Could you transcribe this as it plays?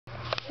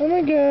Oh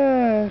my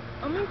god.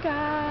 Oh my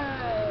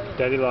god.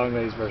 Daddy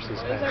Longlegs versus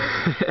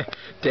Ant.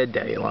 Dead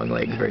Daddy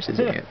Longlegs versus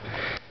Ant.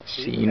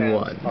 Scene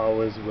 1.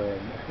 Always win.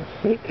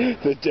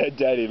 The dead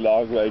Daddy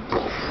Longlegs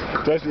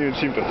doesn't even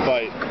seem to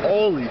fight.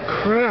 Holy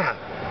crap.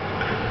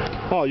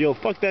 Oh, yo,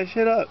 fuck that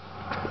shit up.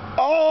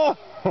 Oh!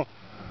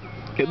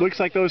 It looks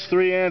like those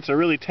 3 ants are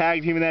really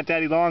tag teaming that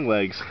Daddy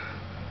Longlegs.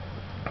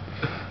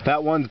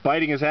 That one's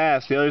biting his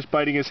ass, the other's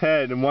biting his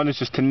head, and one is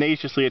just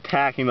tenaciously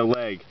attacking the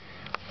leg.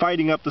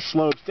 Fighting up the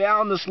slopes,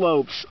 down the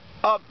slopes,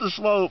 up the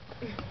slope,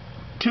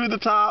 to the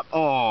top.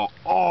 Oh,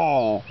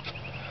 oh.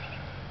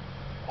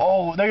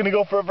 Oh, they're gonna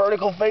go for a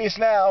vertical face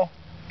now.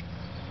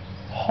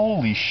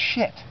 Holy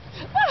shit.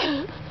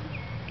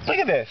 Look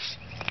at this.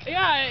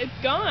 Yeah, it's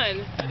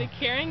gone. Are they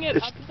carrying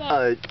it up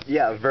the...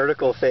 yeah,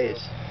 vertical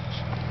face.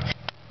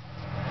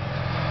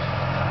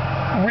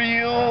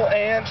 Real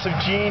ants of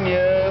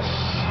genius.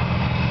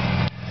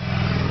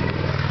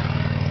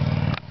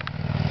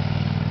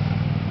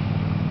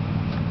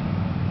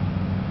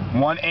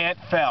 One ant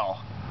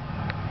fell.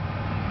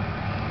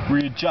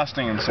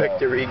 Readjusting himself. Quick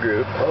to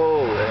regroup.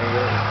 Oh, there you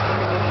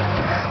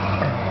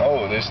go.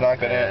 Oh, there's not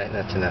that ant.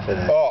 That's enough of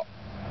that. Oh.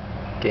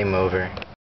 Game over.